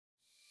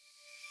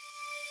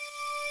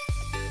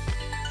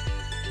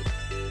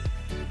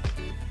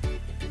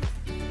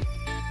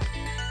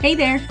Hey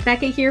there,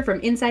 Becca here from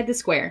Inside the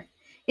Square.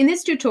 In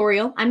this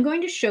tutorial, I'm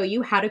going to show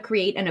you how to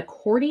create an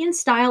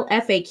accordion-style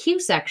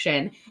FAQ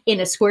section in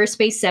a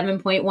Squarespace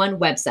 7.1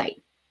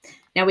 website.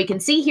 Now we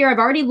can see here I've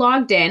already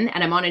logged in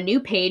and I'm on a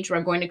new page where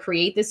I'm going to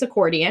create this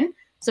accordion.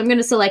 So I'm going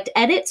to select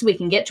Edit so we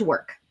can get to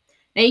work.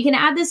 Now you can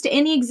add this to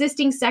any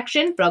existing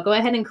section, but I'll go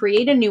ahead and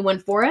create a new one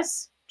for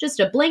us. Just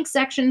a blank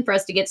section for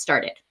us to get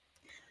started.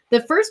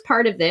 The first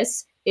part of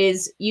this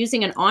is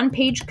using an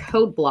on-page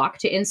code block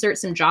to insert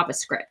some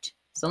JavaScript.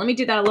 So let me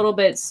do that a little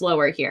bit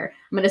slower here.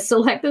 I'm going to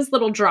select this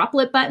little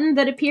droplet button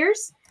that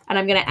appears, and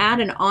I'm going to add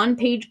an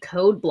on-page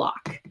code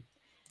block.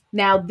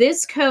 Now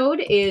this code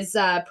is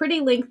pretty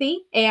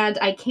lengthy, and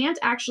I can't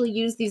actually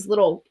use these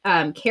little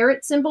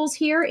caret symbols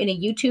here in a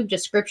YouTube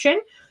description.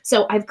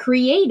 So I've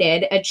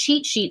created a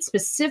cheat sheet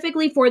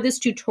specifically for this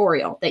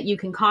tutorial that you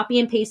can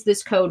copy and paste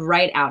this code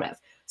right out of.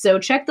 So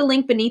check the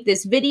link beneath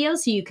this video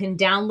so you can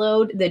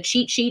download the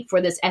cheat sheet for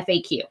this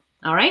FAQ.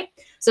 All right,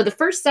 so the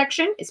first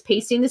section is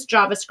pasting this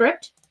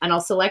JavaScript, and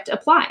I'll select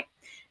Apply.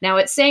 Now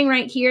it's saying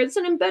right here, it's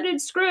an embedded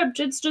script,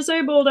 it's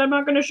disabled, I'm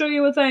not gonna show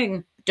you a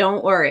thing.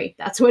 Don't worry,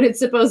 that's what it's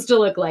supposed to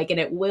look like,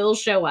 and it will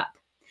show up.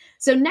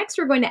 So next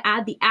we're going to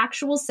add the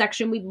actual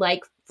section we'd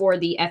like for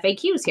the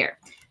FAQs here.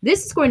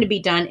 This is going to be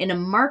done in a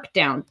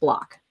markdown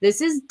block.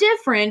 This is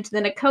different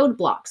than a code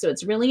block, so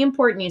it's really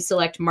important you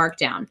select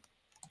markdown.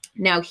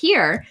 Now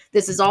here,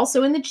 this is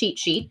also in the cheat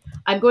sheet,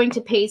 I'm going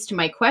to paste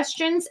my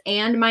questions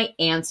and my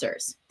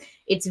answers.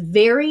 It's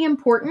very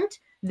important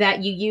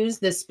that you use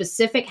the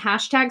specific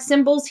hashtag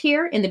symbols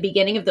here in the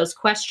beginning of those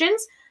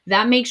questions.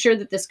 That makes sure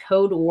that this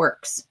code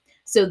works.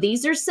 So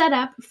these are set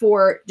up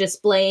for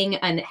displaying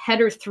a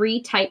header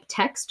 3 type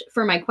text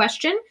for my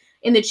question.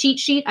 In the cheat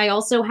sheet, I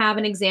also have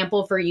an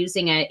example for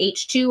using an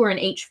H2 or an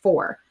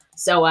H4.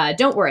 So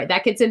don't worry,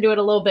 that gets into it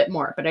a little bit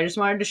more, but I just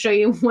wanted to show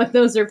you what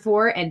those are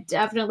for, and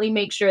definitely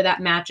make sure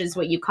that matches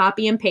what you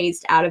copy and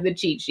paste out of the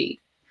cheat sheet.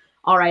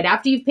 All right,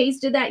 after you've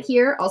pasted that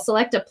here, I'll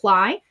select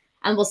Apply,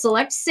 and we'll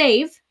select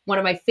Save, one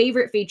of my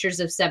favorite features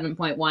of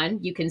 7.1.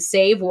 You can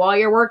save while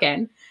you're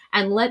working,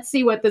 and let's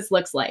see what this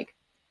looks like.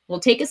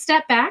 We'll take a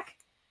step back,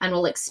 and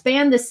we'll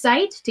expand the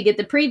site to get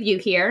the preview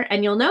here,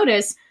 and you'll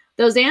notice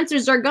those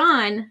answers are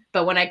gone,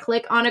 but when I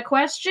click on a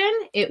question,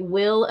 it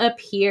will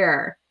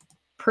appear.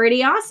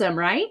 Pretty awesome,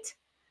 right?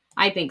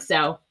 I think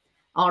so.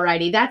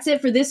 Alrighty, that's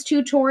it for this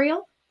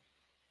tutorial.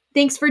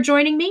 Thanks for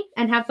joining me,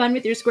 and have fun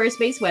with your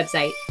Squarespace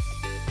website.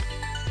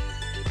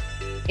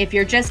 If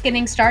you're just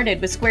getting started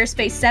with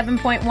Squarespace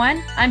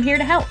 7.1, I'm here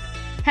to help.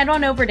 Head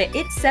on over to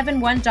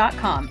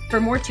its71.com for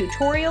more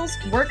tutorials,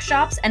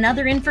 workshops, and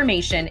other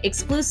information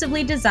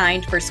exclusively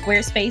designed for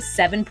Squarespace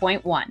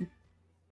 7.1.